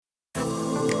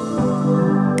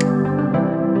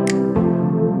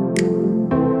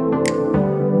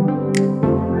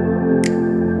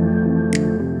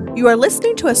You are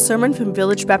listening to a sermon from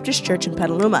Village Baptist Church in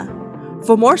Petaluma.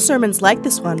 For more sermons like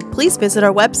this one, please visit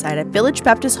our website at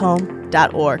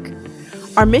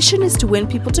villagebaptisthome.org. Our mission is to win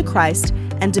people to Christ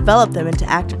and develop them into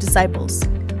active disciples.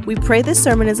 We pray this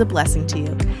sermon is a blessing to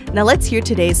you. Now let's hear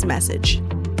today's message.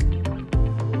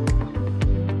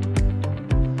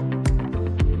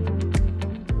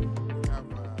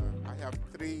 I have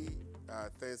three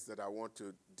things that I want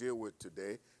to deal with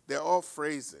today. They're all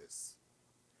phrases.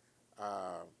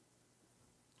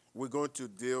 We're going to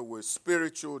deal with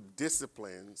spiritual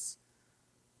disciplines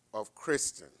of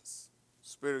Christians.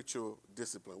 Spiritual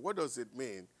discipline. What does it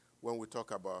mean when we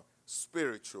talk about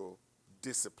spiritual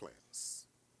disciplines?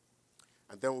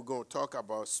 And then we're going to talk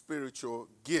about spiritual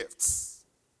gifts.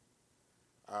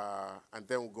 And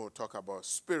then we're going to talk about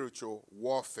spiritual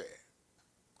warfare.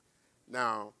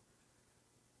 Now,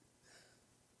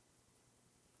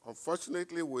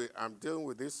 unfortunately, I'm dealing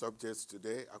with these subjects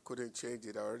today. I couldn't change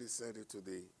it. I already sent it to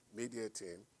the media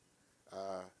team.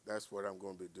 That's what I'm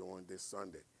going to be doing this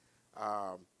Sunday.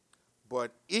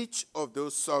 But each of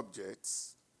those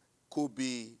subjects could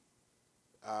be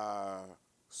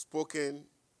spoken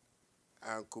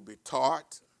and could be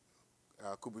taught,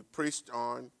 could be preached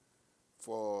on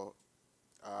for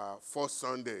 4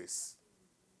 Sundays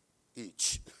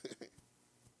each.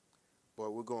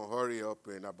 But we're going to hurry up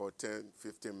in about 10,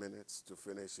 15 minutes to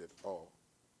finish it all.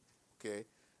 Okay?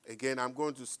 Again, I'm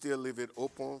going to still leave it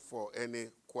open for any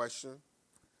question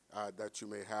that you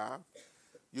may have.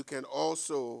 You can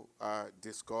also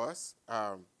discuss.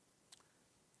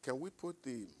 Can we put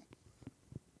the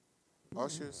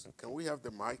ushers, can we have the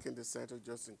mic in the center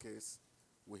just in case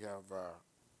we have...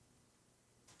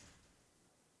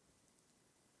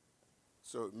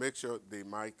 So make sure the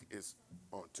mic is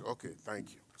on. Okay, thank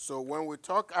you. So when we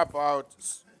talk about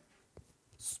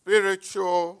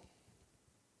spiritual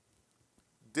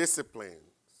disciplines,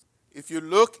 if you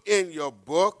look in your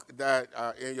book, that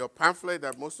in your pamphlet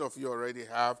that most of you already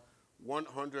have,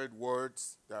 100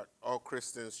 words that all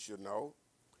Christians should know,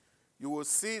 you will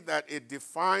see that it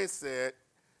defines it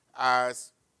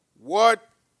as what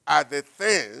are the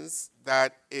things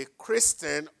that a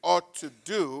Christian ought to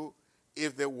do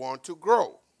if they want to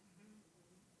grow.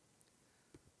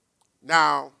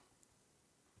 Now,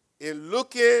 in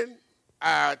looking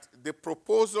at the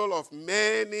proposal of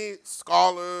many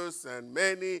scholars and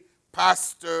many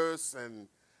pastors and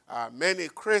many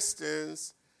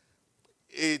Christians,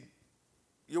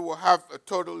 you will have a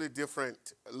totally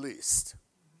different list.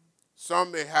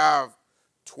 Some may have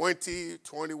 20,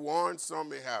 21, some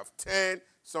may have 10,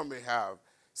 some may have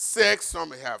 6, some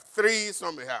may have 3,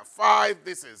 some may have 5.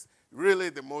 This is really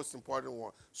the most important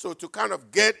one. So to kind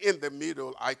of get in the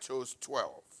middle, I chose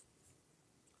 12.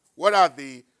 What are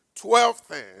the 12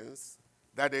 things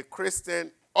that a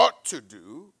Christian ought to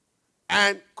do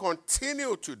and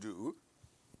continue to do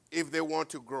if they want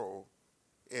to grow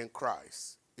in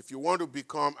Christ? If you want to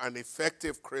become an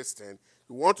effective Christian,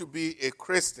 you want to be a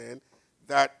Christian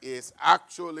that is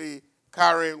actually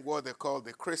carrying what they call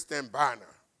the Christian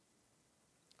banner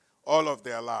all of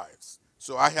their lives.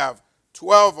 So I have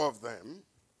 12 of them.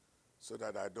 So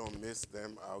that I don't miss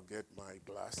them, I'll get my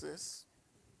glasses.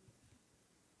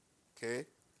 Okay?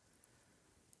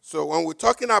 So when we're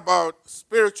talking about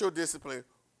spiritual discipline,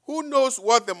 who knows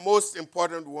what the most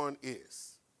important one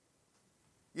is?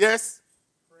 Yes?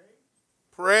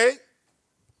 Pray.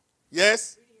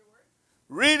 Yes?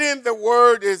 Reading the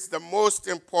word is the most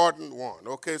important one.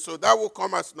 Okay, so that will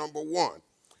come as number 1.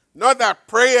 Not that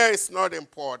prayer is not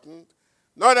important,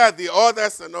 not that the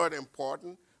others are not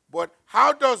important, but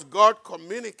how does God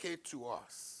communicate to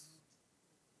us?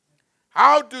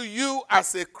 How do you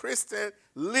as a Christian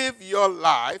live your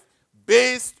life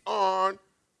based on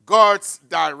God's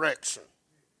direction?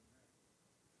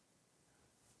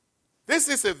 This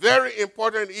is a very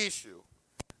important issue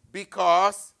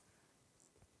because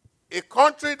a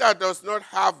country that does not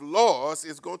have laws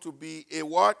is going to be a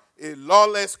what? A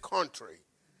lawless country.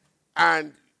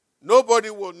 And nobody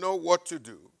will know what to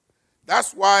do.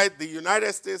 That's why the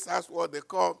United States has what they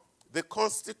call the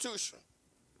Constitution.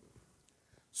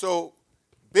 So,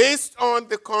 based on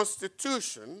the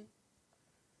Constitution,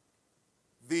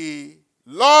 the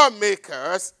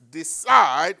lawmakers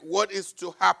decide what is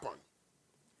to happen.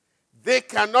 They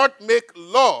cannot make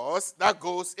laws that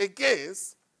goes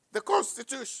against the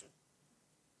Constitution.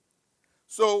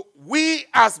 So, we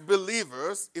as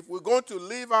believers, if we're going to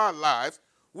live our lives,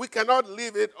 we cannot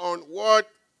live it on what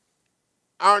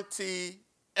Auntie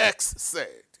X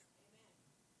said,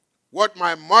 what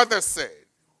my mother said,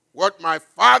 what my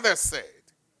father said,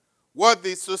 what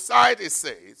the society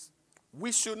says.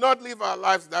 We should not live our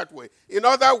lives that way. In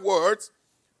other words,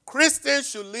 Christians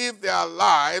should live their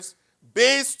lives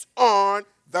based on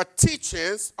the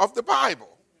teachings of the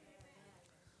Bible.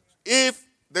 If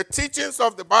the teachings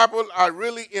of the Bible are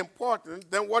really important,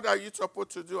 then what are you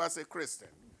supposed to do as a Christian?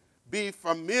 Be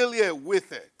familiar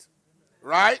with it,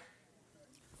 right?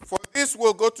 For this,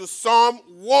 we'll go to Psalm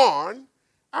 1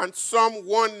 and Psalm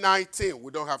 119.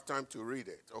 We don't have time to read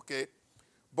it, okay?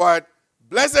 But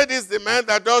blessed is the man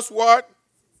that does what?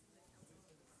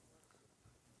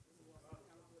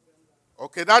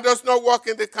 Okay, that does not walk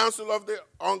in the counsel of the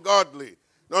ungodly,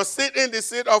 nor sit in the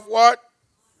seat of what?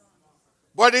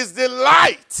 But his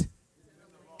delight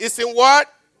is in what?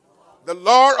 The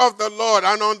law of the Lord.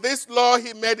 And on this law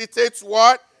he meditates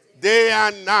what? Day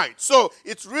and night. So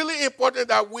it's really important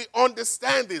that we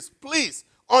understand this. Please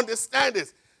understand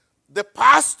this. The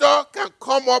pastor can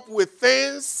come up with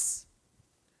things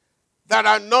that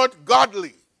are not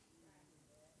godly,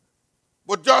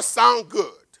 but just sound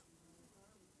good.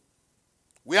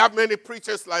 We have many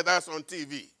preachers like that on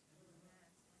TV.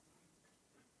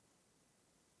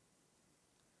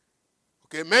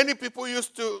 Okay, many people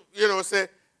used to, say,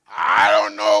 I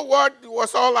don't know what it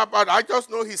was all about. I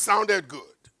just know he sounded good.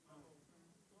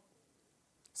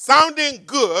 Sounding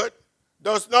good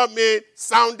does not mean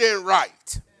sounding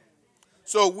right.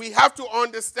 So we have to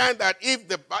understand that if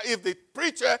the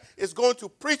preacher is going to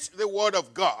preach the word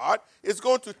of God, is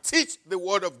going to teach the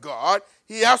word of God,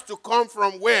 he has to come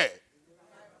from where?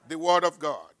 The word of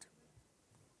God.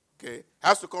 Okay?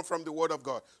 Has to come from the word of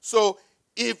God. So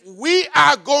if we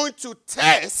are going to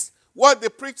test what the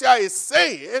preacher is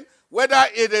saying, whether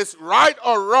it is right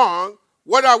or wrong,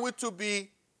 what are we to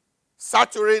be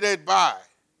saturated by?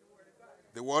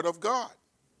 The word of God.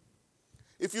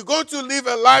 If you're going to live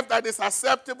a life that is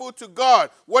acceptable to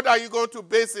God, what are you going to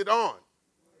base it on?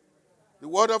 The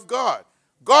word of God.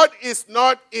 God is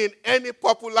not in any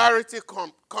popularity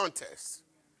contest.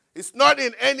 It's not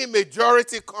in any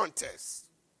majority contest.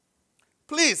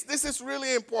 Please, this is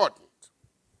really important.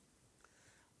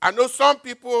 I know some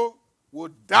people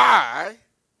would die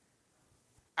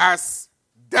as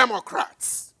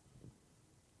Democrats.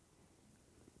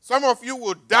 Some of you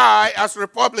will die as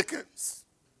Republicans.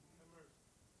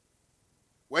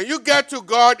 When you get to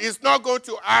God, He's not going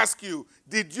to ask you,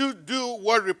 did you do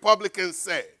what Republicans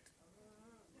said?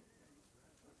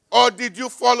 Or did you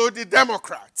follow the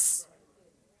Democrats?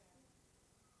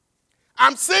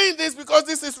 I'm saying this because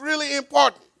this is really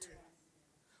important.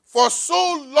 For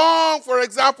so long, for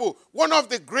example, one of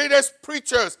the greatest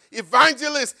preachers,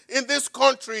 evangelists in this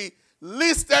country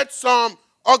listed some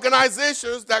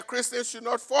organizations that Christians should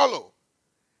not follow.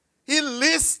 He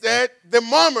listed the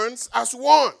Mormons as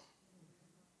one.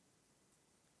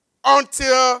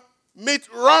 Until Mitt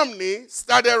Romney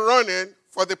started running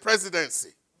for the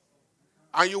presidency.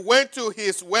 And you went to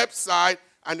his website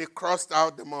and he crossed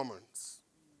out the Mormons.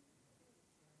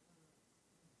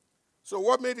 So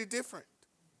what made it different?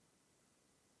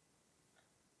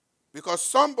 Because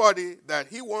somebody that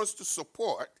he wants to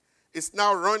support is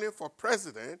now running for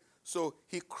president, so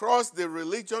he crossed the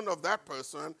religion of that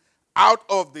person out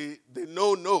of the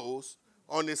no-nos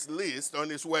on his list, on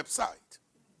his website.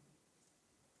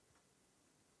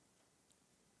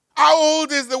 How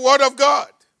old is the Word of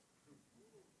God?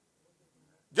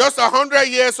 Just 100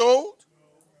 years old?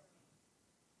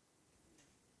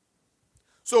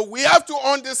 So we have to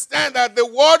understand that the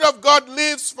Word of God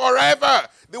lives forever.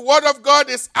 The Word of God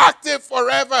is active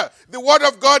forever. The Word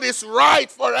of God is right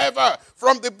forever,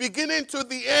 from the beginning to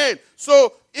the end.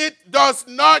 So it does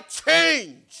not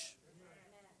change.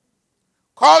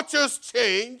 Cultures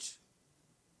change.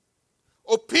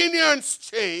 Opinions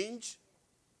change.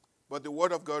 But the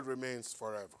Word of God remains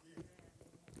forever.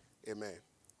 Amen.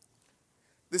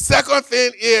 The second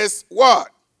thing is what?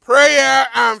 Prayer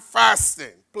and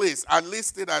fasting. Please, I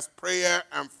list it as prayer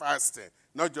and fasting,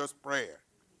 not just prayer.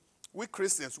 We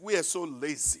Christians, we are so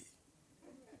lazy.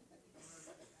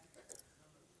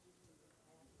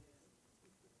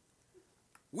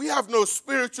 We have no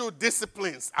spiritual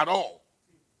disciplines at all.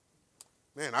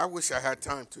 Man, I wish I had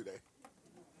time today.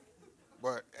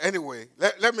 But anyway,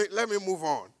 let me move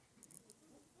on.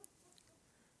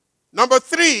 Number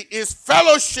 3 is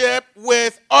fellowship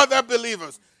with other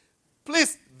believers.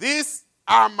 Please, these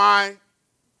are my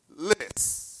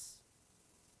lists.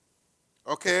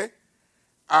 Okay?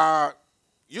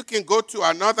 You can go to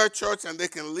another church and they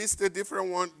can list a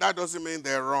different one. That doesn't mean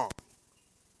they're wrong.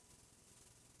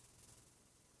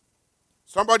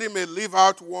 Somebody may leave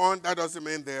out one. That doesn't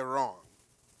mean they're wrong.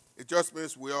 It just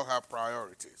means we all have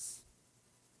priorities.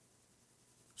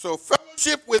 So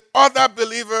fellowship with other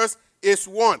believers is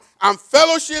one. And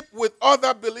fellowship with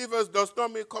other believers does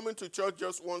not mean coming to church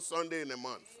just one Sunday in a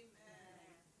month.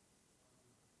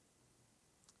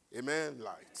 Amen,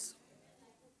 lights.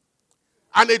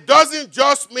 And it doesn't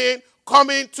just mean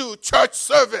coming to church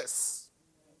service.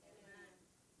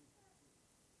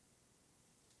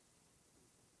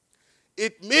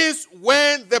 It means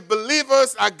when the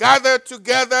believers are gathered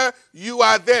together, you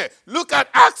are there. Look at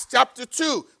Acts chapter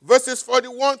 2, verses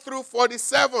 41 through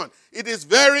 47. It is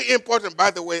very important. By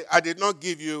the way, I did not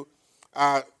give you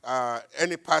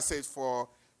any passage for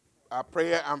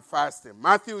prayer and fasting.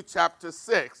 Matthew chapter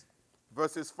 6,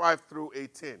 verses 5 through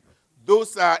 18.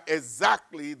 Those are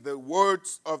exactly the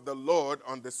words of the Lord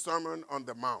on the Sermon on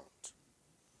the Mount.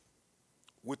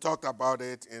 We talked about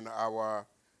it in our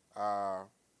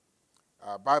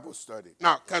Bible study.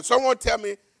 Now, can someone tell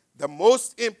me the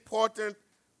most important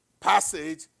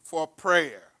passage for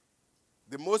prayer?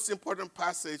 The most important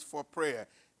passage for prayer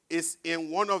is in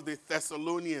one of the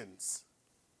Thessalonians.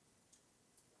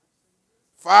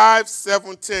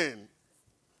 5:17.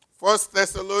 1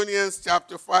 Thessalonians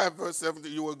chapter 5, verse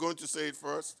 17. You were going to say it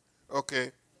first?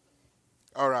 Okay.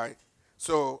 All right.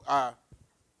 So,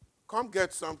 come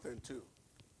get something too.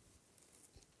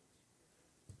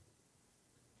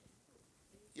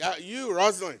 Yeah, you,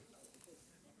 Rosalind.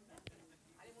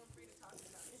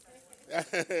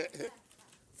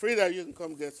 Frida, you can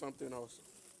come get something also.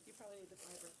 You probably need the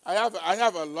fiber. I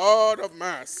have a lot of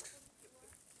masks.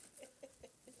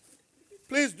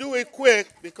 Please do it quick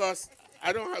because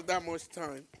I don't have that much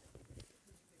time.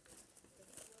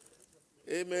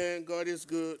 Amen. God is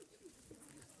good.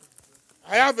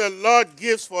 I have a lot of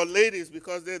gifts for ladies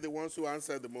because they're the ones who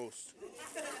answer the most.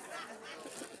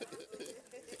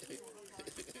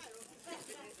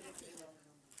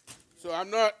 So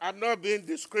I'm not being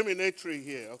discriminatory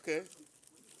here, okay?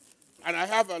 And I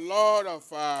have a lot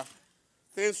of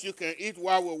things you can eat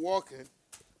while we're walking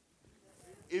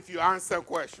if you answer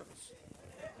questions.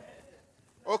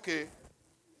 Okay.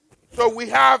 So we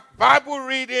have Bible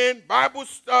reading, Bible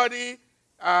study,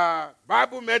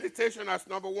 Bible meditation as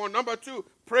number 1. Number 2,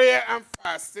 prayer and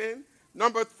fasting.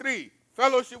 Number 3,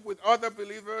 fellowship with other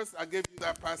believers. I gave you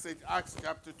that passage, Acts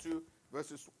chapter 2,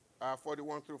 verses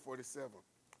 41 through 47.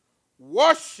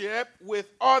 Worship with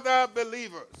other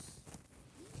believers.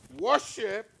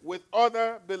 Worship with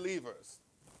other believers.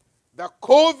 The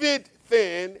COVID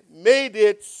thing made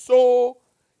it so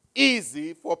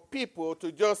easy for people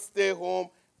to just stay home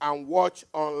and watch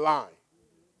online.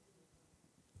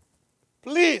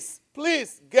 Please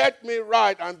get me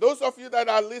right. And those of you that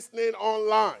are listening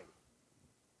online,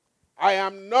 I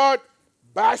am not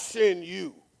bashing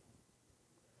you.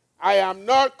 I am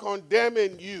not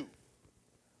condemning you.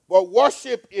 But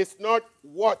worship is not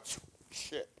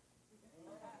watchship.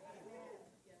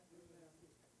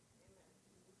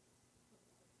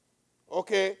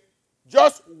 Okay?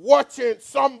 Just watching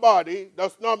somebody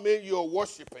does not mean you're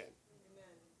worshiping.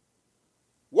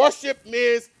 Worship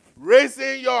means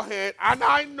raising your hand. And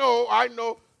I know,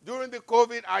 during the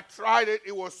COVID, I tried it.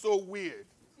 It was so weird.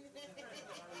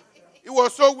 It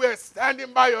was so weird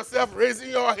standing by yourself, raising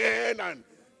your hand and,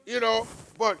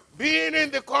 but being in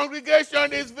the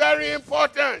congregation is very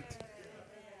important.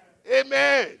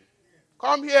 Amen.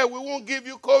 Come here, we won't give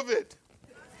you COVID.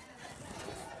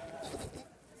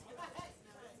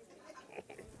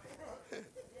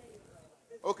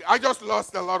 Okay, I just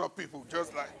lost a lot of people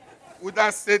just like with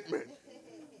that statement.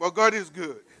 But God is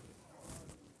good.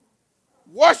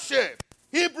 Worship.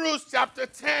 Hebrews chapter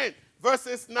 10,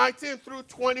 verses 19 through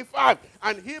 25.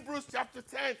 And Hebrews chapter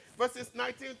 10, verses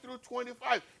 19 through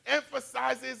 25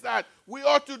 emphasizes that we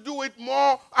ought to do it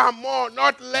more and more,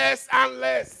 not less and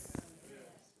less.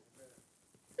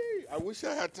 Hey, I wish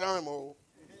I had time.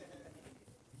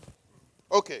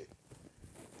 Okay.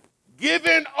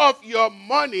 Giving of your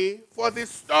money for the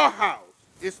storehouse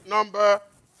is number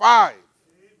 5.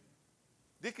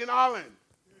 Deacon Allen,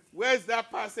 where's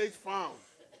that passage found?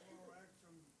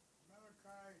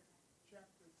 Malachi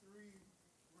chapter 3,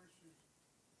 verses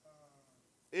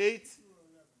 8. 2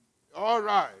 to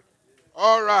 11.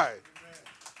 All right.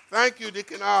 Thank you,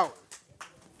 Deacon Allen.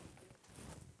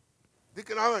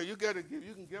 Deacon Allen, you can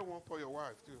get one for your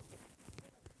wife too.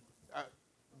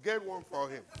 Get one for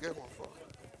him. Get one for him.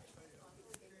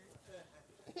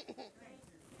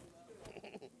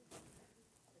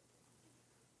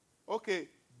 Okay,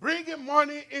 bringing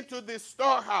money into the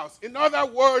storehouse. In other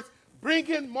words,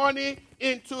 bringing money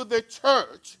into the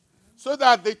church so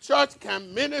that the church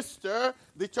can minister,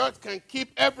 the church can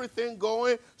keep everything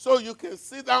going, so you can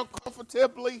sit down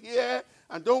comfortably here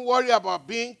And don't worry about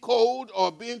being cold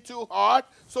or being too hot.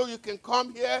 So you can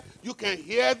come here. You can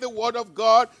hear the word of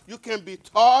God. You can be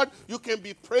taught. You can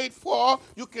be prayed for.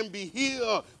 You can be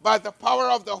healed by the power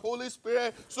of the Holy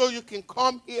Spirit. So you can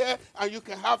come here and you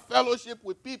can have fellowship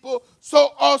with people. So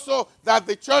also that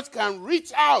the church can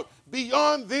reach out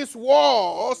beyond these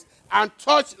walls and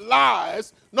touch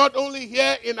lives, not only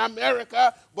here in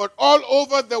America, but all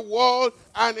over the world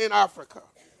and in Africa.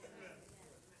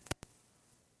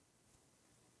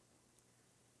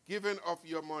 Giving of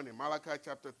your money, Malachi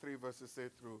chapter 3, verses 8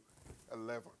 through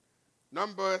 11.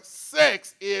 Number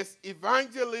 6 is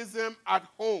evangelism at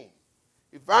home.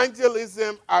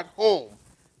 Evangelism at home.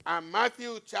 And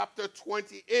Matthew chapter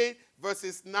 28,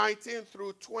 verses 19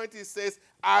 through 20 says,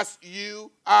 as you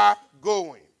are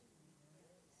going.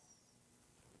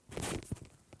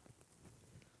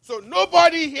 So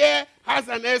nobody here has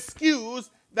an excuse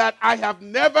that I have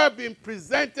never been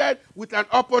presented with an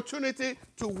opportunity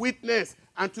to witness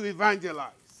and to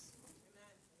evangelize.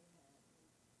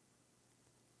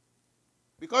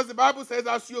 Because the Bible says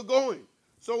as you're going.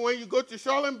 So when you go to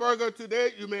Schallenberger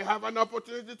today, you may have an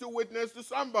opportunity to witness to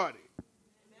somebody.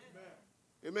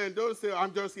 Amen. Amen. Don't say,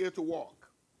 I'm just here to walk.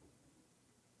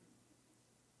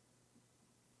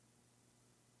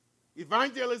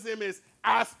 Evangelism is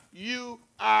as you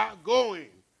are going.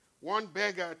 One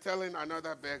beggar telling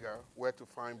another beggar where to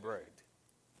find bread.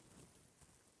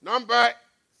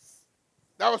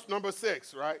 That was number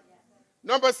 6, right? Yes.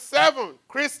 Number 7,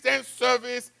 Christian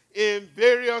service in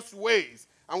various ways.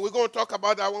 And we're going to talk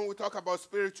about that when we talk about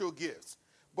spiritual gifts.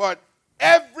 But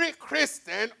every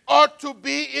Christian ought to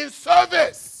be in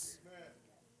service.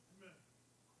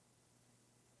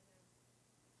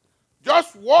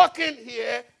 Just walking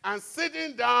here and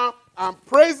sitting down and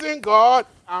praising God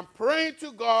and praying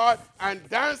to God and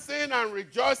dancing and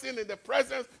rejoicing in the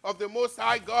presence of the Most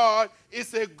High God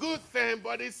is a good thing,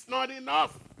 but it's not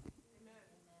enough.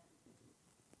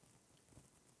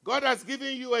 God has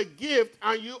given you a gift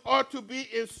and you ought to be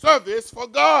in service for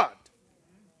God.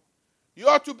 You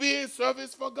ought to be in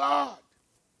service for God.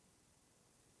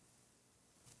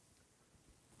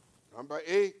 Number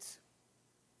 8.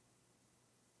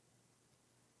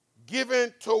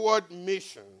 Giving toward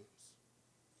missions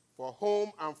for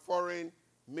home and foreign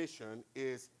mission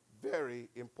is very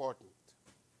important.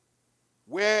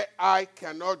 Where I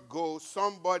cannot go,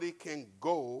 somebody can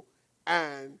go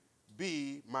and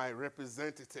be my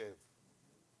representative.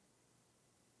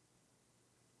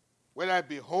 Whether I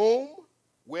be home,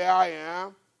 where I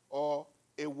am, or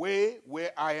away,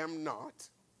 where I am not.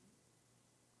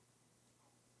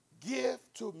 Give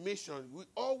to mission. We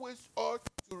always ought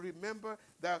to remember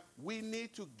that we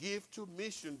need to give to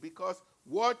mission because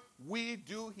what we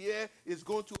do here is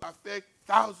going to affect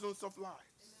thousands of lives.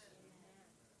 Amen.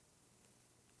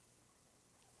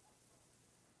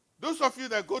 Those of you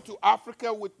that go to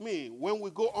Africa with me, when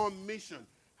we go on mission,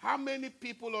 how many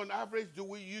people on average do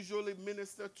we usually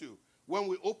minister to? When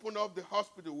we open up the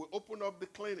hospital, we open up the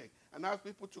clinic and ask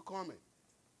people to come in.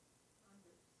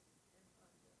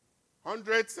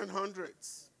 Hundreds and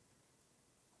hundreds.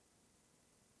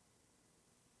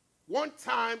 One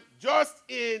time, just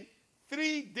in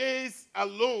 3 days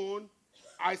alone,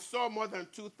 I saw more than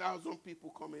 2,000 people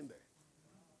come in there.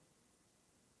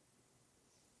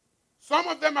 Some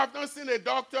of them have not seen a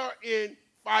doctor in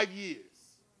 5 years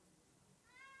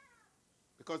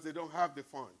because they don't have the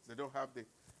funds. They don't have the...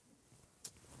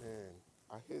 Man,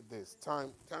 I hate this.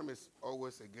 Time is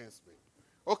always against me.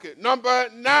 Okay, number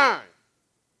 9.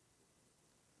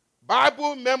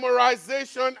 Bible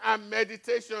memorization and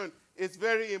meditation is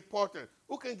very important.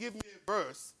 Who can give me a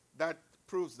verse that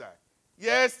proves that?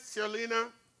 Yes, Shalina?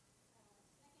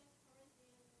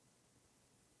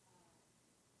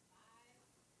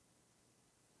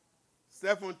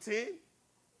 17.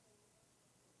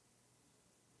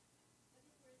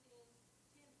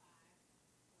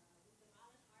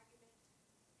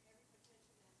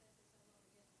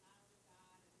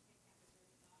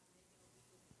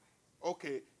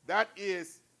 Okay, that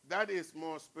is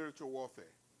more spiritual warfare.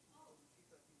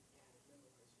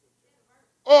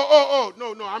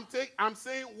 No, I'm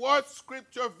saying what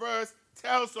scripture verse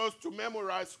tells us to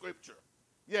memorize scripture.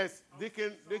 Yes,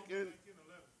 Deacon.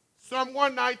 Psalm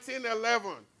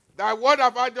 119:11. Thy word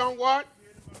have I done what?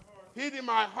 Hid in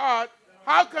my heart.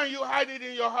 How can you hide it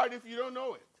in your heart if you don't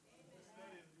know it?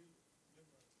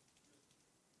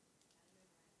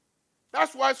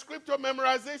 That's why scripture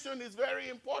memorization is very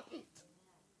important.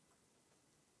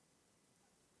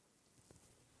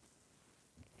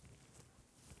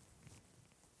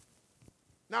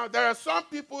 Now, there are some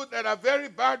people that are very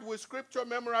bad with scripture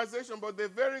memorization, but they're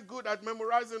very good at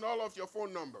memorizing all of your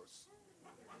phone numbers.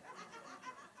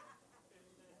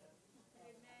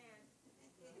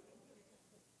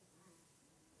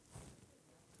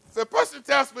 If a person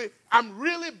tells me, I'm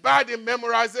really bad in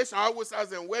memorization, I always ask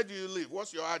them, where do you live?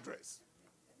 What's your address?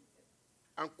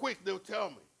 And quick, they'll tell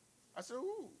me. I say,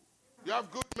 ooh, you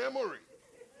have good memory.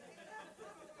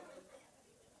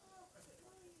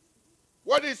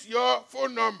 What is your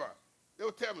phone number?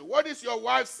 They'll tell me. What is your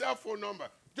wife's cell phone number?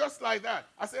 Just like that.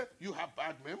 I said, you have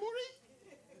bad memory?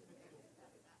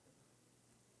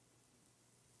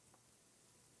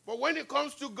 But when it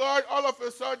comes to God, all of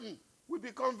a sudden, we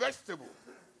become vegetable.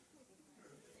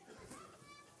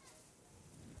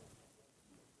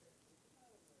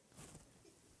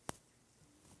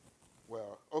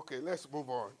 Well, okay, let's move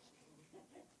on.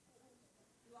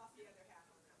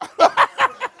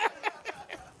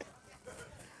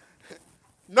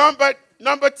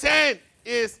 Number 10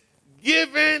 is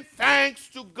giving thanks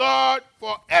to God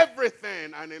for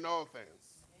everything and in all things.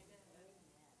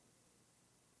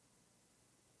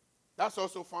 That's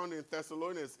also found in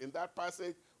Thessalonians, in that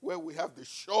passage where we have the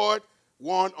short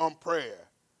one on prayer.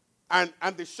 And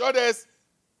the shortest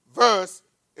verse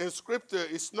in Scripture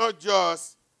is not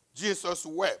just Jesus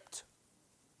wept,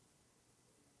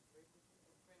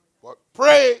 but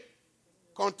pray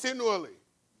continually.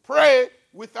 Pray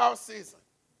without ceasing.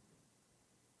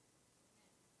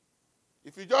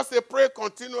 If you just say pray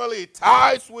continually, it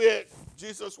ties with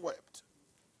Jesus wept.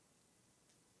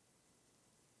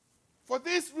 For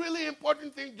this really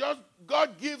important thing,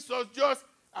 God gives us just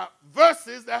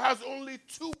verses that has only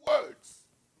 2 words.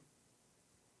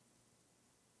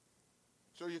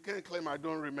 So you can't claim I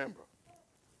don't remember.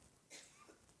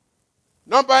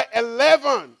 Number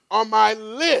 11 on my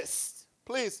list.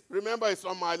 Please remember it's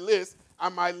on my list,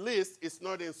 and my list is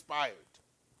not inspired.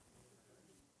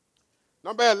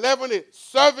 Number 11 is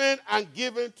serving and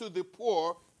giving to the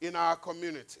poor in our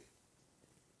community.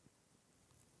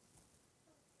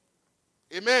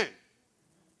 Amen.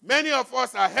 Many of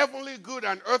us are heavenly good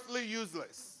and earthly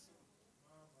useless.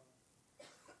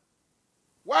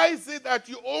 Why is it that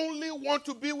you only want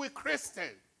to be with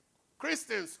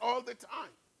Christians all the time?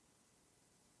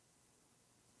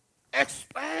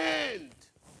 Expand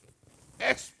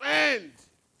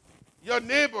your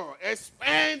neighbor.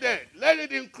 Expand it. Let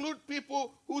it include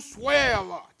people who swear a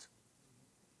lot.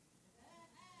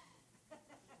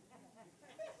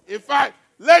 In fact,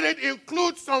 let it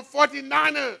include some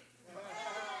 49ers.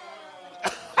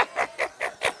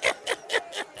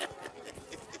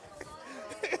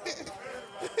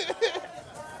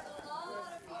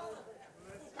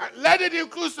 Let it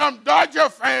include some Dodger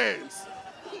fans.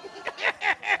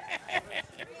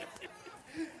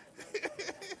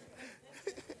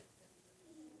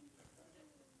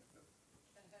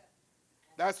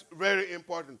 That's very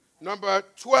important. Number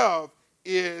 12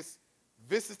 is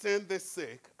visiting the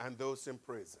sick and those in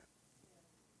prison.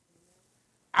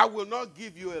 I will not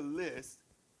give you a list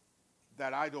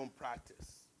that I don't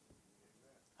practice.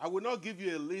 I will not give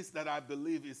you a list that I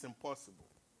believe is impossible.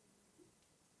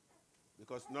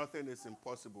 Because nothing is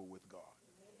impossible with God.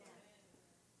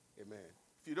 Amen.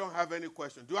 If you don't have any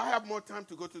questions, do I have more time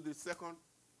to go to the second?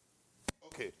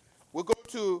 Okay. We'll go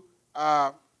to,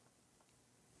 I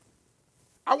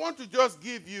want to just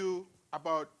give you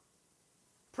about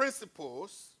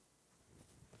principles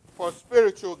for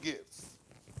spiritual gifts.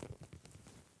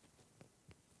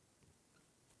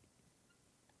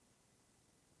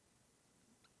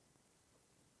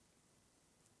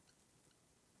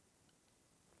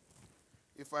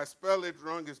 If I spell it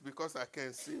wrong, it's because I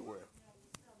can't see well.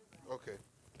 Okay.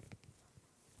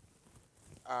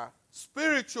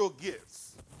 Spiritual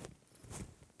gifts.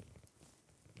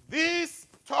 This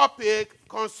topic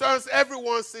concerns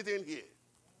everyone sitting here.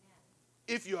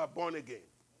 If you are born again.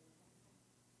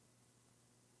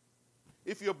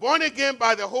 If you're born again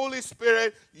by the Holy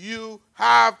Spirit, you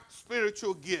have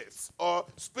spiritual gifts or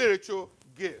spiritual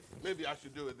gift. Maybe I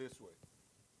should do it this way.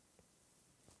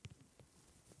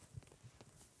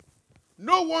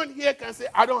 No one here can say,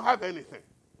 I don't have anything.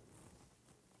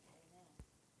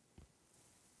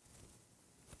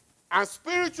 And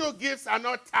spiritual gifts are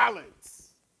not talents.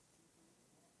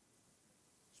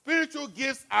 Spiritual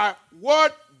gifts are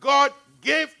what God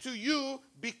gave to you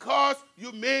because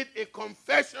you made a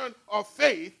confession of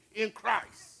faith in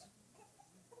Christ.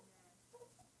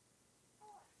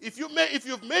 If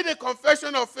you've made a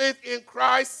confession of faith in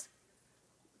Christ,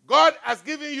 God has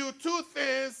given you 2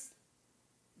 things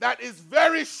that is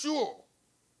very sure.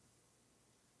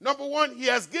 Number 1, he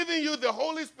has given you the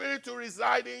Holy Spirit to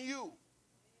reside in you.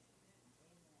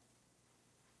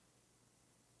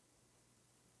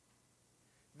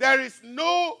 There is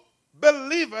no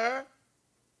believer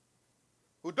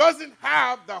who doesn't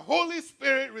have the Holy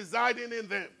Spirit residing in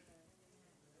them.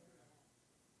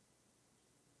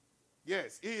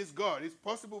 Yes, he is God. It's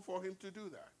possible for him to do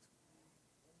that.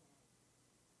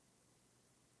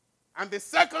 And the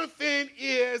second thing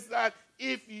is that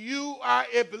if you are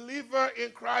a believer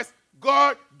in Christ,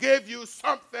 God gave you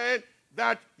something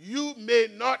that you may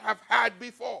not have had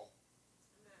before.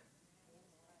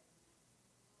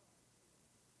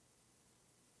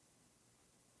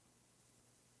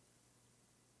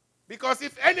 Because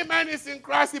if any man is in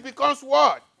Christ, he becomes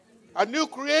what? A new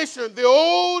creation. The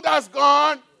old has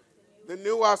gone, the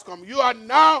new has come. You are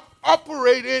now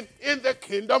operating in the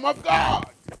kingdom of God.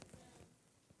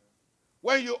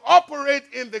 When you operate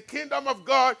in the kingdom of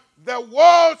God, the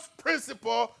world's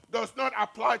principle does not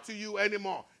apply to you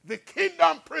anymore. The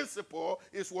kingdom principle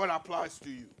is what applies to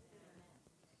you.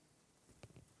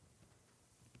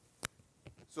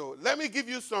 So let me give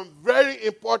you some very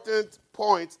important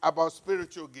points about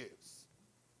spiritual gifts.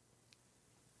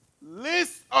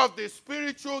 List of the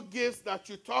spiritual gifts that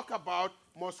you talk about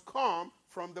must come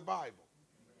from the Bible.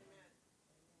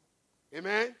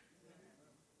 Amen?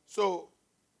 So,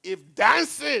 if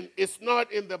dancing is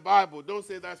not in the Bible, don't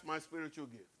say that's my spiritual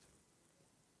gift.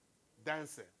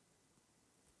 Dancing.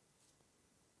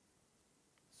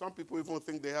 Some people even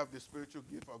think they have the spiritual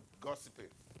gift of gossiping.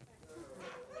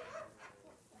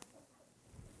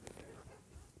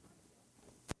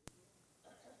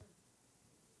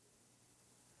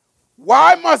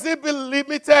 Why must it be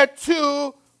limited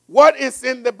to what is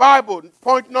in the Bible?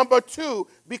 Point number 2,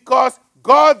 because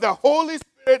God, the Holy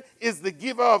Spirit, is the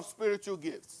giver of spiritual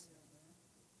gifts.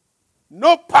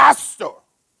 No pastor,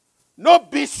 no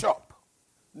bishop,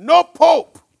 no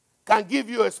pope can give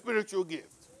you a spiritual gift.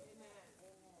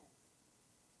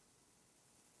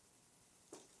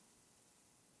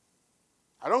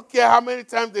 I don't care how many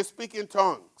times they speak in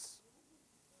tongues.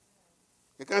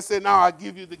 They can say, now I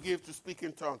give you the gift to speak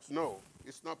in tongues. No,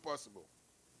 it's not possible.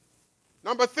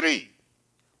 Number 3,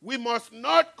 we must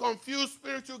not confuse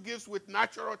spiritual gifts with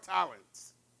natural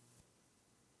talents.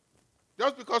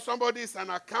 Just because somebody is an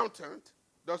accountant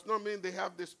does not mean they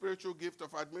have the spiritual gift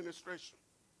of administration.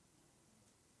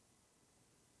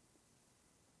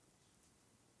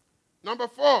 Number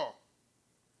 4,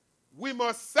 we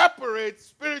must separate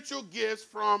spiritual gifts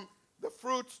from the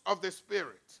fruits of the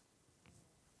Spirit.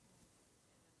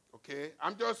 Okay,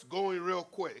 I'm just going real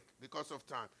quick because of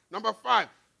time. Number 5,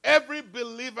 every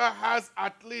believer has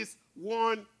at least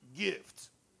one gift.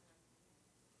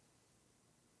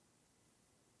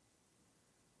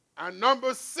 And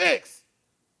number 6,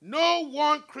 no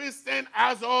one Christian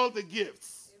has all the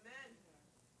gifts. Amen.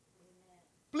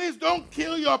 Please don't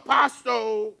kill your pastor.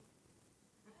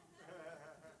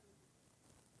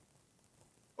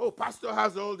 Oh, pastor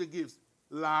has all the gifts.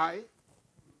 Lie.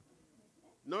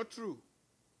 Not true.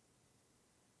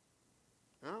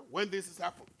 Huh? When this is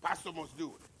happening, pastor must do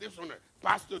it. This one,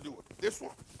 pastor do it. This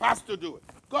one, pastor do it.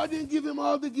 God didn't give him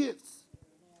all the gifts.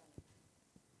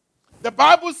 The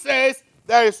Bible says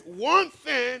there is one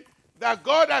thing that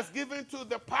God has given to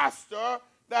the pastor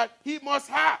that he must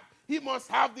have. He must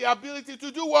have the ability to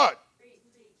do what? Preach.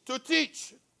 To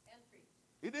teach. And preach.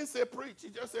 He didn't say preach. He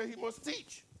just said he must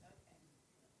teach.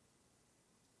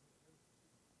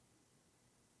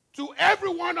 Okay. To every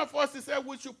one of us, he said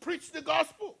we should preach the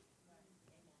gospel.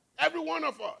 Every one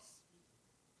of us.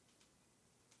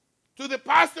 To the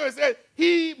pastor, he said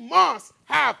he must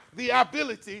have the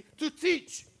ability to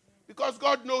teach because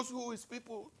God knows who his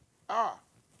people are.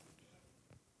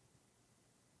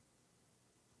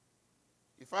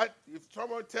 If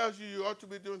someone tells you you ought to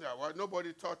be doing that, well,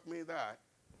 nobody taught me that.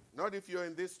 Not if you're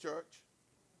in this church.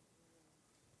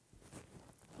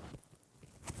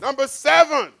 Number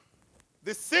 7,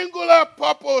 the singular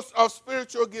purpose of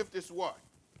spiritual gift is what?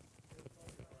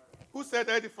 Who said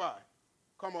edify?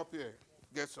 Come up here.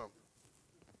 Get some.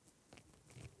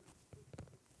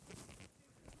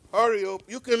 Hurry up.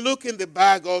 You can look in the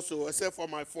bag also, except for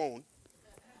my phone.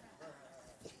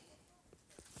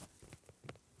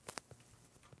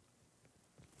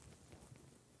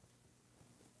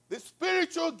 The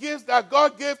spiritual gifts that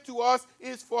God gave to us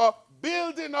is for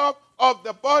building up of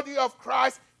the body of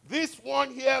Christ, this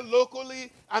one here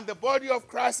locally, and the body of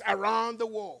Christ around the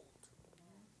world.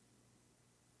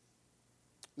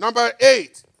 Number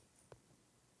 8,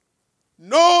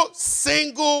 no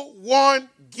single one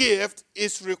gift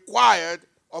is required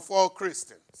of all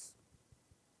Christians.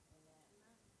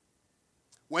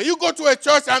 When you go to a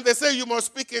church and they say you must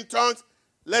speak in tongues,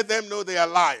 let them know they are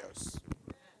liars.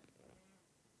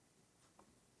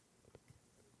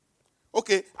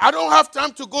 Okay, I don't have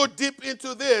time to go deep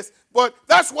into this, but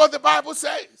that's what the Bible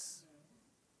says.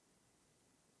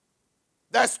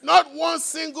 There's not one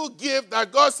single gift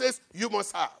that God says you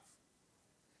must have.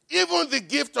 Even the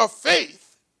gift of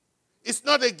faith It's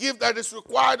not a gift that is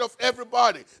required of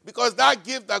everybody, because that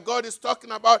gift that God is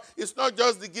talking about is not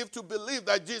just the gift to believe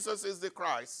that Jesus is the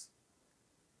Christ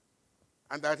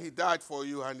and that he died for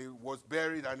you and he was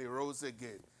buried and he rose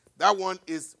again. That one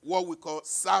is what we call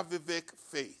salvific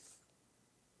faith,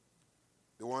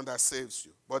 the one that saves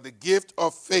you. But the gift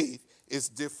of faith is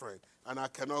different, and I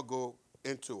cannot go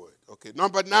into it. Okay,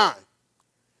 number 9.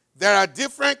 There are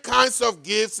different kinds of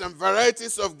gifts and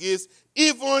varieties of gifts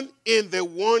even in the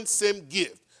one same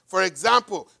gift. For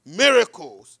example,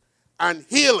 miracles and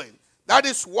healing. That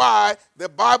is why the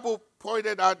Bible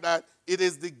pointed out that it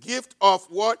is the gift of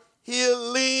what?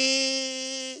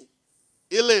 Healing.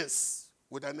 Healings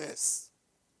with an S.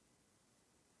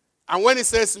 And when it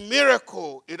says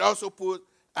miracle, it also put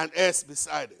an S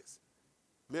beside it.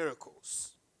 Miracles.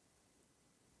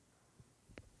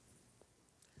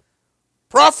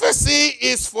 Prophecy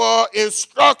is for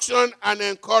instruction and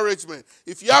encouragement.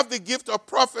 If you have the gift of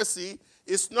prophecy,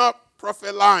 it's not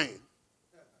prophesying.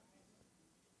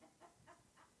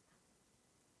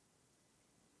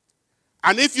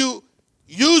 And if you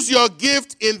use your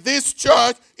gift in this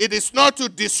church, it is not to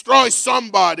destroy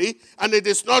somebody, and it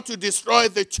is not to destroy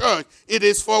the church. It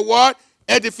is for what?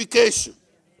 Edification.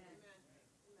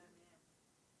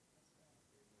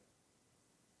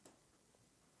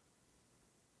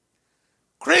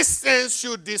 Christians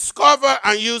should discover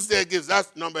and use their gifts.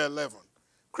 That's number 11.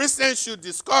 Christians should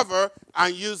discover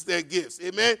and use their gifts.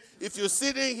 Amen? If you're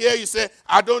sitting here, you say,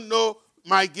 I don't know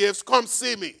my gifts, come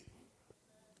see me.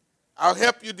 I'll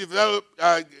help you develop,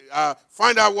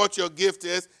 find out what your gift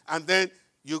is, and then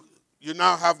you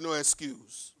now have no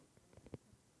excuse.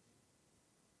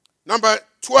 Number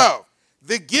 12.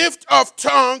 The gift of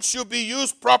tongues should be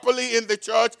used properly in the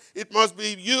church. It must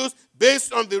be used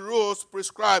based on the rules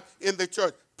prescribed in the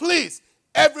church. Please,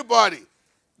 everybody,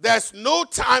 there's no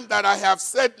time that I have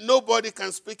said nobody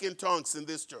can speak in tongues in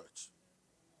this church.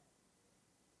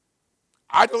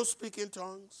 I don't speak in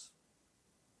tongues.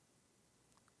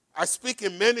 I speak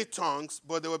in many tongues,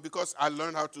 but they were because I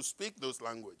learned how to speak those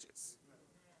languages.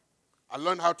 I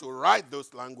learned how to write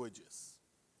those languages.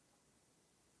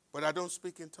 But I don't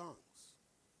speak in tongues.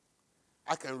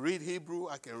 I can read Hebrew,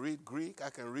 I can read Greek, I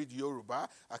can read Yoruba,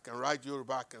 I can write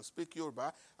Yoruba, I can speak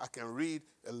Yoruba, I can read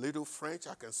a little French,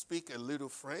 I can speak a little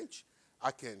French,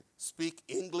 I can speak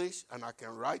English, and I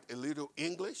can write a little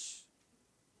English.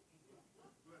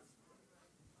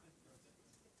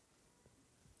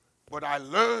 But I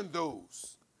learned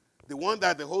those. The one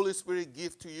that the Holy Spirit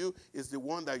gives to you is the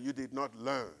one that you did not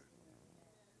learn.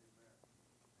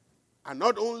 And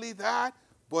not only that,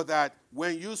 but that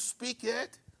when you speak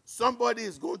it, somebody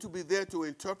is going to be there to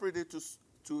interpret it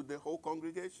to the whole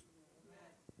congregation.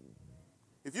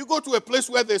 If you go to a place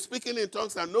where they're speaking in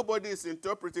tongues and nobody is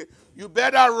interpreting, you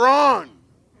better run.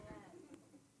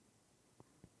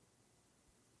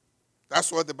 That's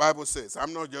what the Bible says.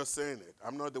 I'm not just saying it.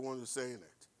 I'm not the one who's saying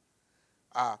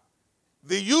it.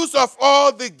 The use of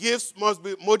all the gifts must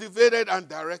be motivated and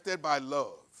directed by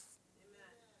love.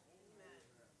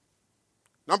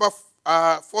 Number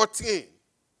 14.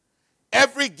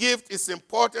 Every gift is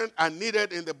important and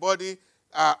needed in the body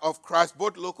of Christ,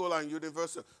 both local and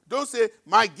universal. Don't say,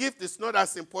 my gift is not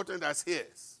as important as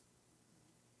his.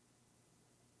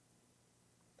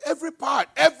 Every part,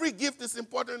 every gift is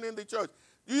important in the church.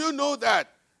 Do you know that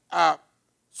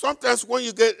sometimes when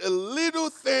you get a little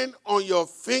thing on your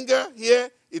finger here,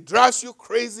 it drives you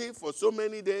crazy for so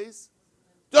many days?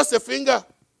 Just a finger.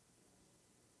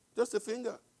 Just a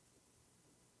finger.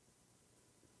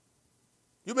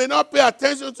 You may not pay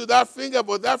attention to that finger,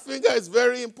 but that finger is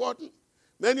very important.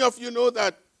 Many of you know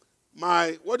that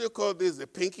what do you call this, the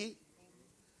pinky?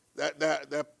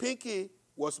 The pinky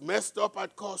was messed up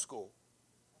at Costco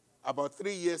about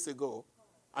 3 years ago,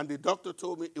 and the doctor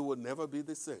told me it would never be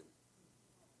the same.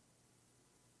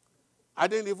 I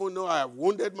didn't even know I had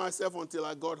wounded myself until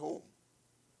I got home.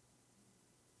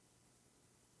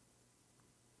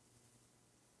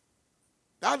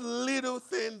 That little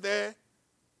thing there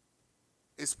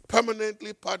is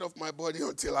permanently part of my body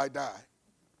until I die.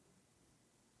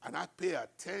 And I pay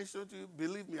attention to it.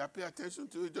 Believe me, I pay attention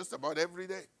to it just about every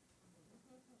day.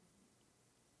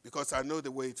 Because I know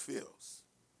the way it feels.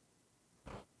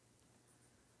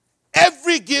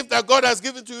 Every gift that God has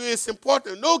given to you is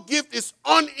important. No gift is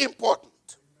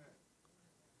unimportant.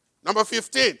 Number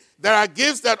 15, there are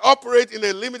gifts that operate in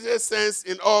a limited sense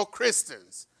in all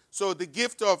Christians. So the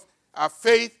gift of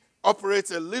faith operates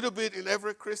a little bit in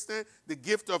every Christian. The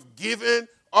gift of giving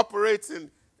operates in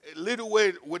a little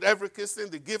way with every Christian.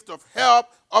 The gift of help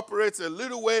operates a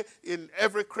little way in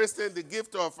every Christian. The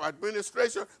gift of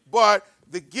administration. But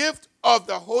the gift of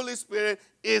the Holy Spirit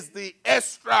is the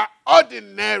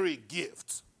extraordinary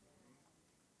gift.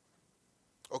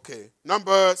 Okay,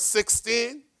 number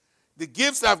 16. The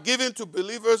gifts I've given to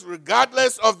believers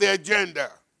regardless of their gender.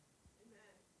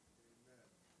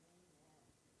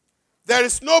 There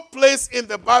is no place in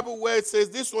the Bible where it says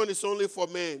this one is only for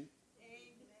men.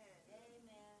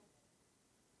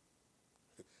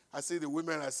 I see the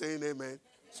women are saying amen.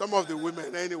 Some of the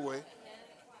women anyway.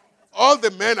 All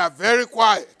the men are very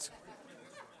quiet.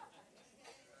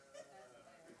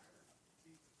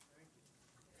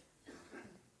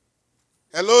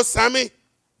 Hello, Sammy.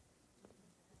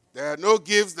 There are no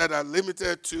gifts that are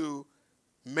limited to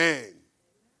men.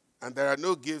 And there are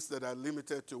no gifts that are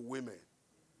limited to women.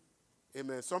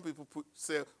 Amen. Some people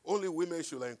say only women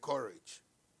should encourage.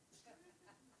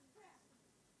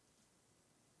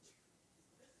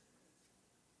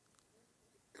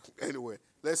 Anyway,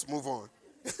 let's move on.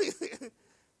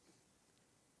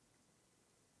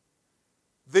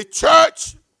 The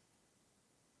church,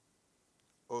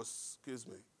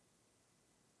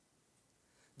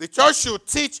 the church should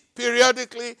teach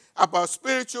periodically about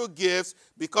spiritual gifts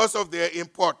because of their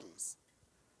importance.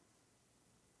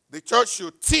 The church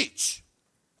should teach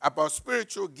about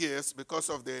spiritual gifts because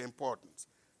of their importance.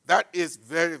 That is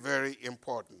very, very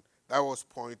important. That was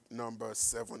point number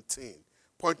 17.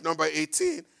 Point number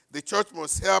 18, the church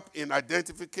must help in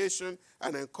identification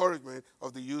and encouragement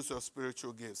of the use of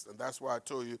spiritual gifts. And that's why I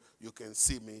told you, you can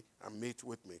see me and meet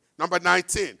with me. Number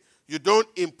 19, you don't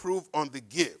improve on the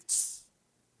gifts,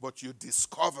 but you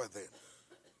discover them.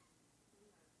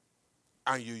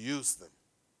 And you use them.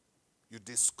 You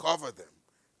discover them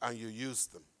and you use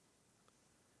them.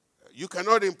 You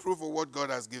cannot improve on what God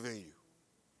has given you.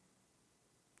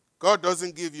 God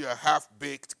doesn't give you a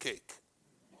half-baked cake.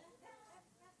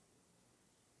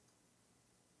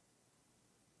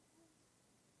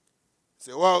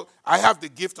 Say, well, I have the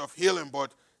gift of healing,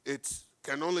 but it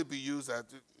can only be used at...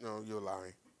 No, you're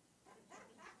lying.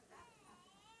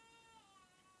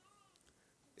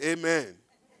 Amen.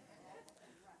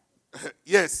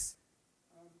 Yes.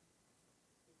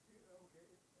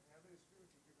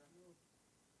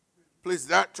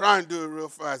 Please, try and do it real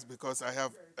fast because I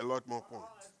have a lot more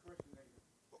points.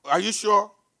 Are you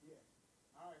sure?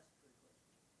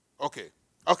 Okay,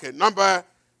 number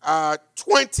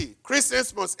 20.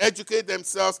 Christians must educate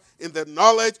themselves in the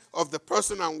knowledge of the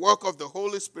person and work of the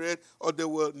Holy Spirit, or they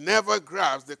will never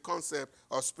grasp the concept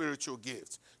of spiritual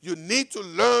gifts. You need to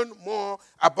learn more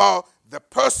about the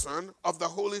person of the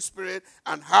Holy Spirit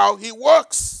and how he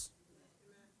works.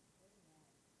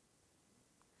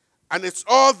 And it's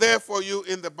all there for you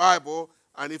in the Bible,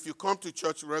 and if you come to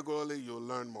church regularly, you'll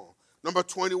learn more. Number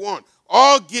 21,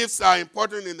 all gifts are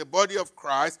important in the body of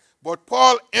Christ, but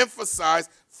Paul emphasized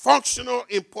functional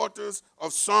importance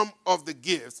of some of the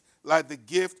gifts, like the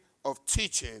gift of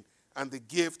teaching and the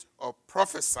gift of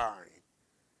prophesying,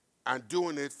 and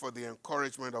doing it for the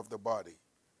encouragement of the body.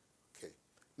 Okay.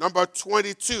 Number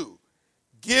 22,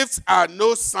 gifts are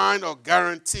no sign or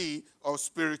guarantee of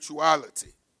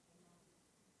spirituality.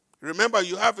 Remember,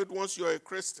 you have it once you're a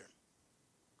Christian.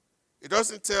 It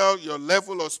doesn't tell your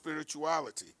level of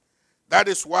spirituality. That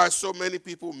is why so many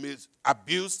people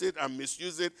abused it and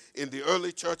misused it in the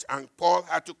early church, and Paul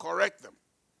had to correct them.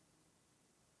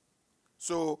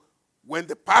 So when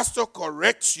the pastor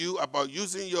corrects you about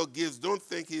using your gifts, don't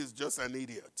think he is just an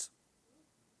idiot.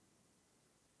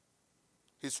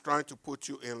 He's trying to put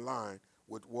you in line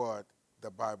with what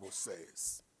the Bible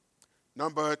says.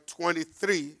 Number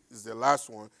 23 is the last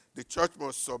one. The church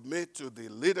must submit to the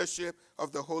leadership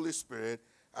of the Holy Spirit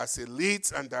as he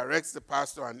leads and directs the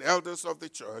pastor and elders of the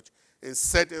church in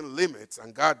setting limits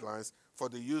and guidelines for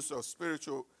the use of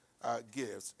spiritual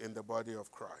gifts in the body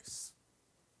of Christ.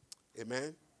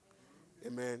 Amen?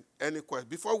 Amen. Any questions?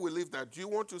 Before we leave that, do you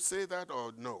want to say that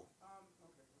or no? Okay.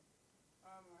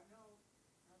 I know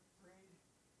I've prayed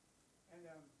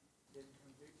and been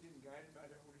convicted and guided by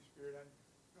the Holy Spirit. I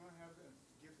don't have the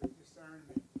gift of discernment.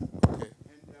 Okay.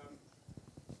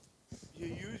 You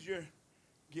use your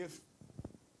gift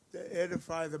to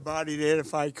edify the body, to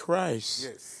edify Christ.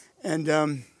 Yes. And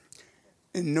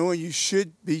knowing you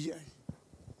should be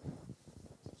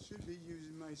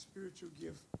using my spiritual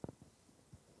gift.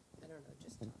 I don't know,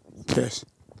 just Yes.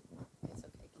 it's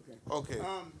okay. Okay. If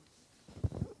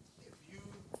you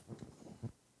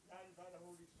guided by the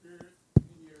Holy Spirit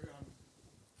in your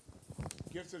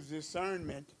gift of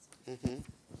discernment,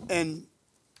 and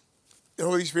the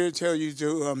Holy Spirit tells you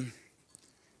to,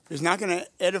 it's not going to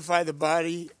edify the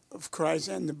body of Christ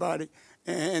and the body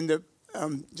and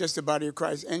just the body of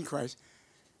Christ and Christ,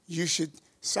 you should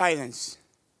silence.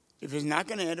 If it's not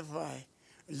going to edify,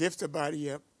 lift the body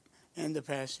up and the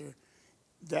pastor,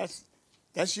 that's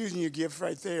using your gift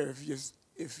right there.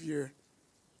 If you're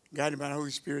guided by the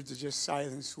Holy Spirit to just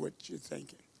silence what you're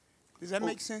thinking. Does that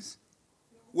make sense?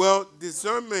 Well,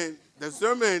 discernment,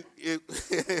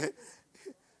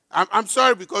 I'm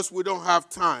sorry because we don't have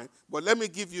time, but let me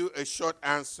give you a short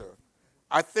answer.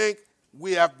 I think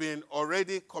we have been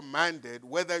already commanded,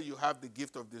 whether you have the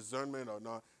gift of discernment or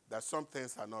not, that some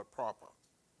things are not proper,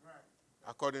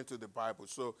 according to the Bible.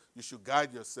 So you should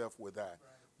guide yourself with that.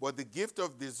 But the gift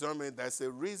of discernment, that's a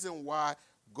reason why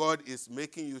God is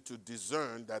making you to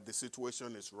discern that the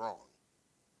situation is wrong.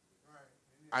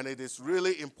 And it is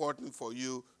really important for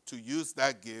you to use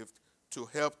that gift to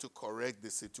help to correct the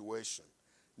situation.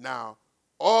 Now,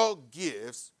 all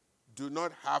gifts do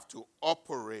not have to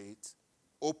operate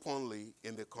openly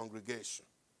in the congregation.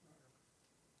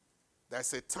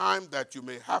 There's a time that you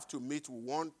may have to meet with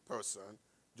one person,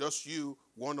 just you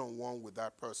one-on-one with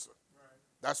that person. Right.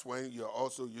 That's when you're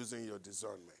also using your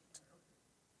discernment.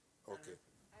 Okay.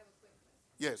 I have a quick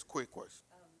question. Yes, quick question.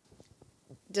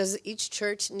 Does each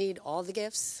church need all the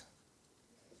gifts?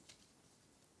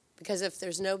 Because if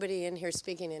there's nobody in here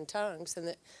speaking in tongues,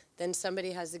 and then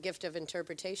somebody has the gift of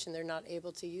interpretation, they're not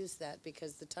able to use that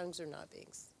because the tongues are not being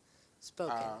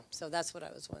spoken. So that's what I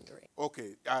was wondering.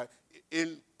 Okay.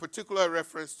 In particular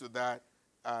reference to that,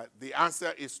 the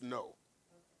answer is no.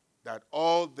 That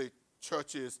all the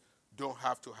churches don't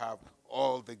have to have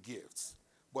all the gifts.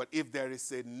 But if there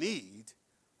is a need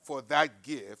for that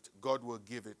gift, God will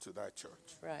give it to that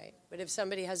church. Right. But if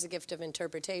somebody has the gift of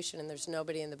interpretation and there's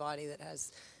nobody in the body that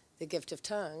has the gift of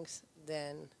tongues,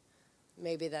 then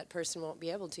maybe that person won't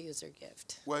be able to use their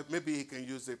gift. Well, maybe he can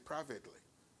use it privately.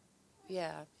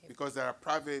 Yeah. Because there are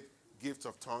private gifts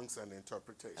of tongues and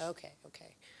interpretation. Okay.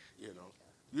 You know,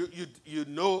 you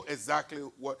know exactly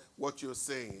what you're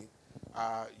saying.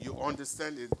 You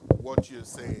understand what you're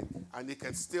saying, and it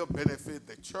can still benefit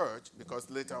the church because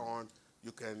later on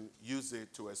you can use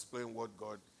it to explain what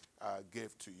God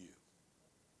gave to you.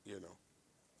 You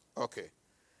know. Okay.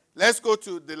 Let's go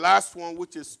to the last one,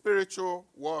 which is spiritual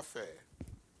warfare.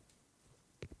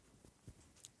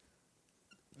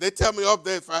 They tell me up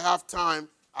there if I have time,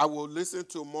 I will listen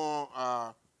to more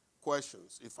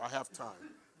questions if I have time.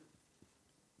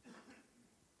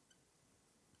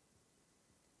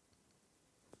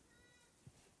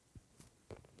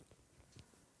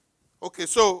 Okay,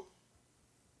 so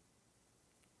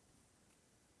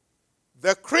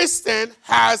the Christian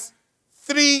has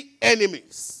 3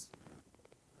 enemies.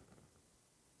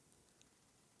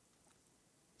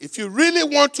 If you really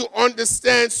want to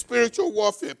understand spiritual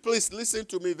warfare, please listen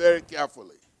to me very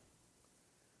carefully.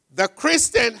 The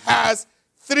Christian has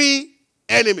 3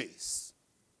 enemies.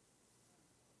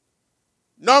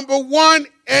 Number 1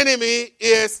 enemy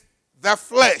is the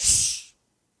flesh.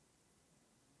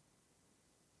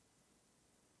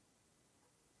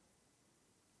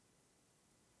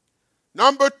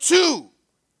 Number 2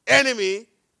 enemy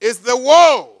is the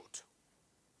world.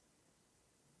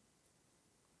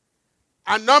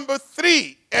 And number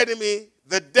 3 enemy,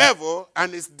 the devil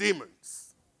and his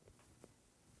demons.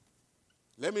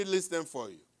 Let me list them for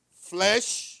you.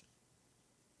 Flesh,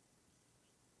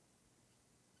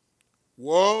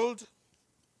 world,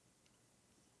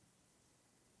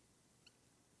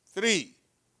 3,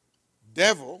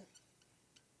 devil,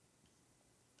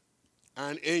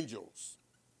 and angels.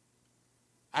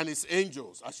 And his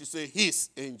angels. I should say his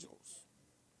angels.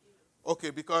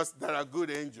 Okay, because there are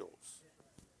good angels.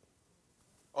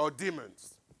 Or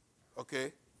demons.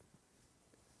 Okay?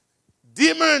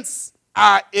 Demons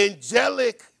are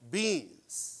angelic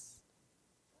beings.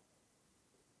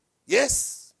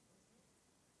 Yes.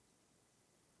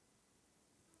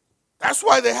 That's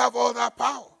why they have all that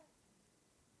power.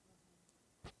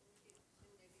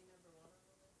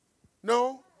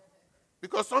 No,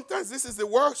 because sometimes this is the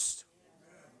worst.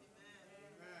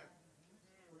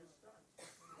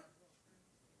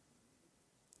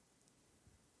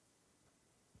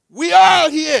 We all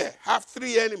here have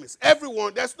 3 enemies.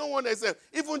 Everyone, there's no one exempt.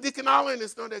 Even Deacon Allen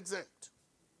is not exempt.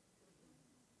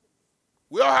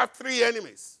 We all have 3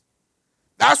 enemies.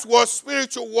 That's what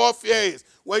spiritual warfare is.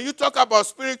 When you talk about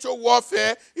spiritual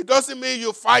warfare, it doesn't mean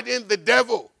you're fighting the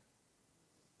devil.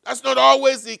 That's not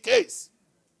always the case.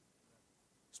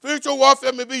 Spiritual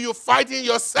warfare maybe you're fighting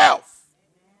yourself.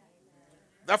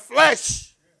 The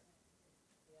flesh.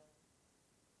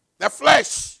 The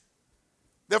flesh.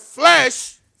 The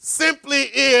flesh simply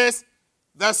is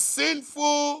the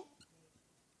sinful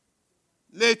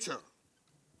nature.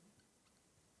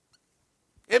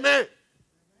 Amen.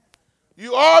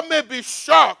 You all may be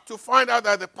shocked to find out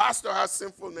that the pastor has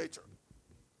sinful nature.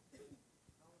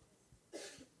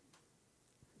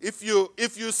 If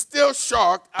you're still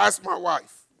shocked, ask my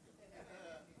wife.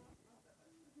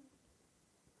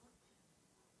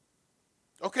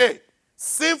 Okay,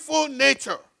 sinful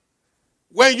nature.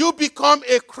 When you become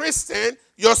a Christian,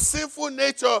 your sinful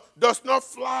nature does not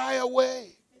fly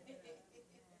away.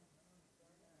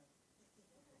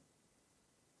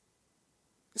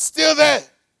 It's still there.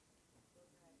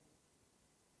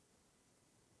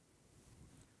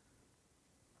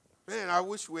 Man, I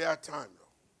wish we had time, though.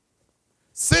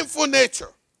 Sinful nature.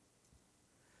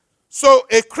 So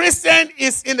a Christian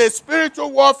is in a spiritual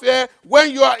warfare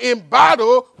when you are in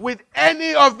battle with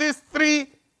any of these three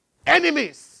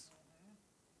enemies: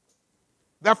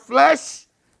 the flesh,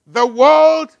 the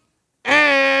world,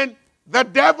 and the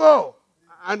devil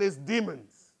and his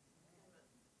demons.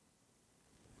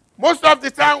 Most of the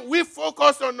time, we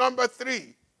focus on number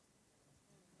 3.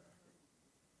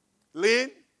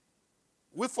 Lynn,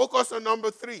 we focus on number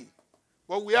 3,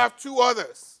 but we have 2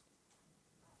 others.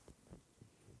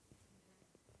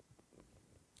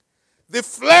 The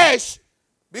flesh,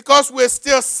 because we're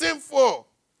still sinful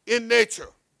in nature.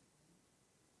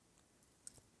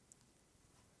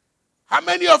 How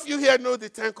many of you here know the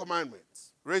 10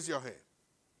 Commandments? Raise your hand.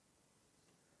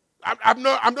 I'm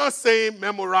not saying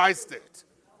memorized it,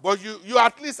 but you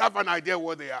at least have an idea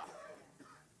what they are.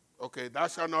 Okay, thou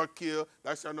shalt not kill,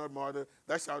 thou shalt not murder,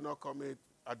 thou shalt not commit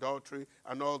adultery,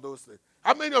 and all those things.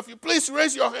 How many of you, please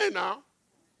raise your hand now.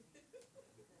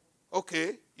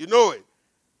 Okay, you know it.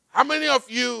 How many of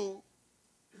you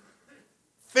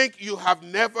think you have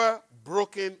never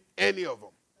broken any of them?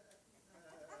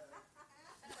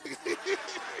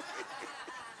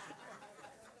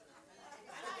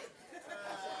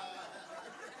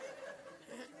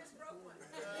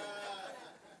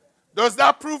 Does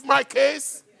that prove my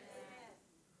case?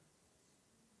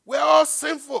 We're all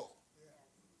sinful.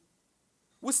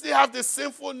 We still have the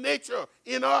sinful nature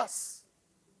in us.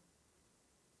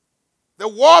 The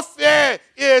warfare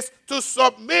is to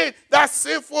submit that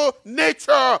sinful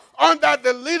nature under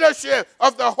the leadership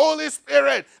of the Holy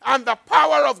Spirit and the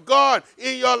power of God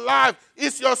in your life.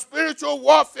 It's your spiritual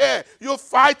warfare. You're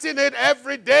fighting it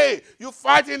every day. You're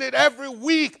fighting it every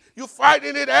week. You're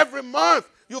fighting it every month.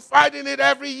 You're fighting it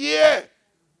every year.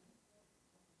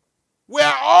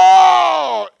 We're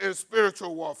all in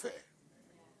spiritual warfare.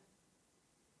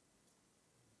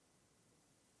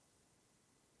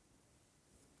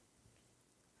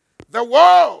 The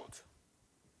world.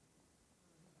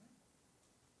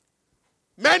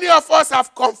 Many of us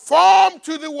have conformed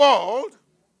to the world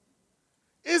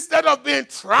instead of being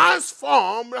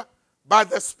transformed by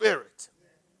the Spirit.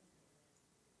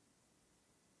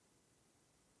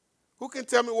 Who can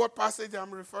tell me what passage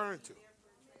I'm referring to?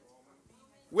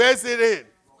 Where is it in?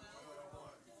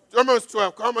 Romans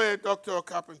 12. Come here, Dr.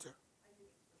 Carpenter.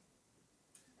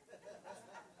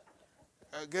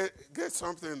 Get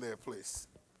something there, please.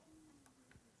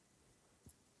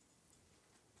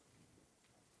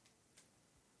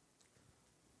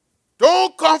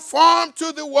 Don't conform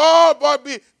to the world, but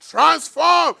be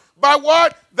transformed by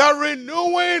what? The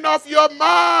renewing of your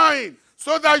mind,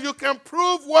 so that you can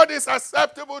prove what is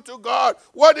acceptable to God,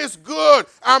 what is good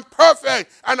and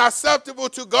perfect and acceptable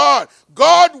to God.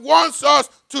 God wants us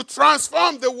to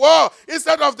transform the world.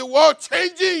 Instead of the world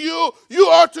changing you, you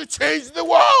ought to change the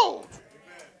world.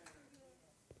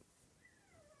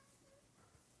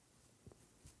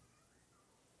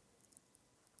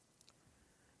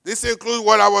 This includes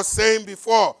what I was saying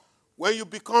before. When you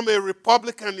become a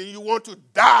Republican and you want to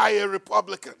die a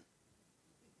Republican.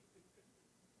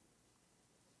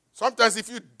 Sometimes if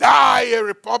you die a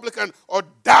Republican or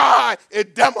die a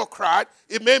Democrat,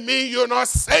 it may mean you're not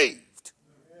saved.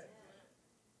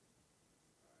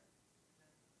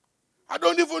 I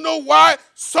don't even know why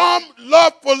some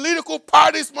love political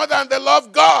parties more than they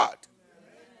love God.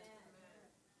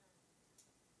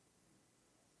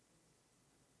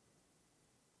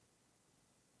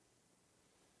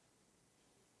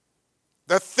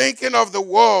 The thinking of the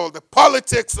world, the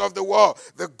politics of the world,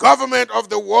 the government of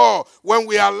the world, when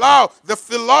we allow the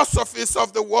philosophies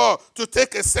of the world to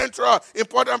take a central,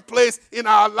 important place in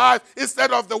our life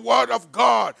instead of the Word of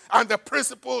God and the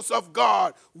principles of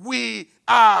God, we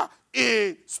are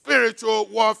in spiritual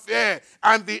warfare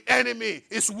and the enemy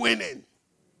is winning.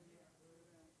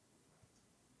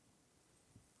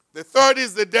 The third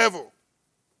is the devil.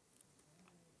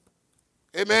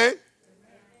 Amen?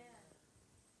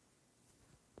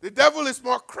 The devil is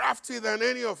more crafty than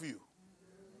any of you.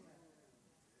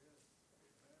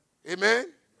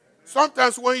 Amen?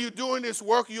 Sometimes when you're doing his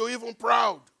work, you're even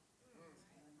proud.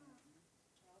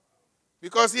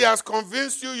 Because he has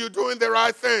convinced you you're doing the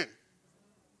right thing.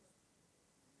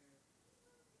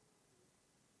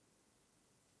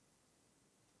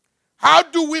 How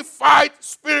do we fight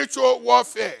spiritual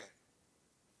warfare?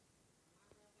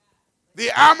 The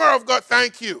armor of God,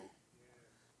 thank you.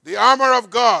 The armor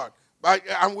of God.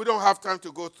 And we don't have time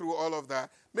to go through all of that.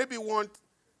 Maybe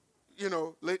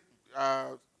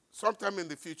sometime in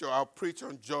the future I'll preach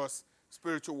on just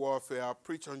spiritual warfare. I'll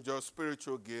preach on just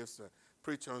spiritual gifts.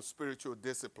 Preach on spiritual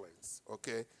disciplines.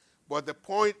 Okay? But the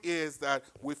point is that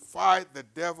we fight the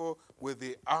devil with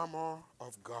the armor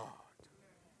of God.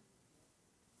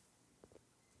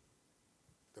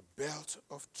 The belt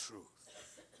of truth.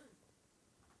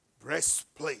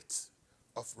 Breastplate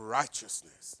of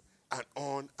righteousness, and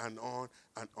on and on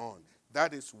and on.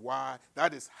 That is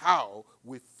how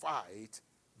we fight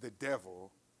the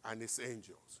devil and his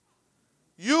angels.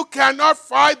 You cannot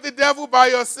fight the devil by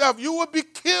yourself. You will be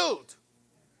killed.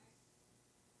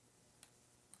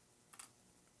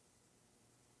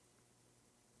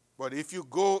 But if you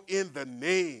go in the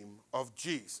name of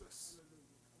Jesus,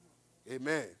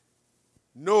 amen,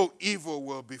 no evil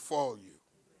will befall you.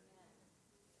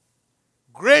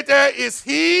 Greater is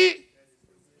he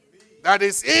that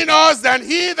is in us than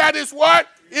he that is what?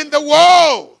 In the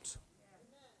world.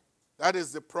 That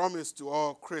is the promise to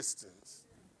all Christians.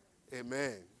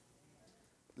 Amen.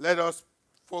 Let us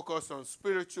focus on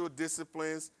spiritual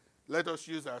disciplines. Let us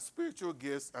use our spiritual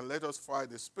gifts, and let us fight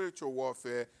the spiritual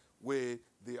warfare with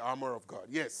the armor of God.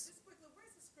 Yes? Just quickly,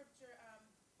 where's the scripture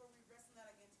for we wrestle not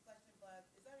against flesh and blood?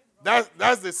 Is that in Romans?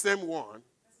 That's the same one.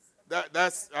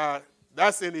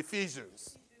 That's in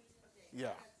Ephesians.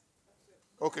 Yeah.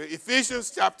 Okay, Ephesians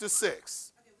chapter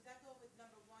 6. Okay, would that go with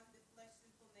number 1, the flesh,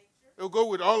 sinful nature? It'll go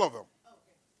with all of them.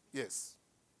 Okay. Yes.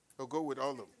 It'll go with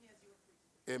all of them.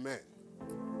 Amen.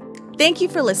 Thank you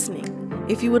for listening.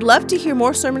 If you would love to hear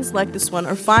more sermons like this one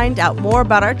or find out more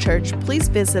about our church, please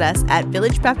visit us at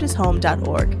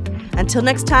villagebaptisthome.org. Until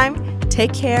next time,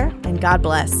 take care and God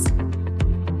bless.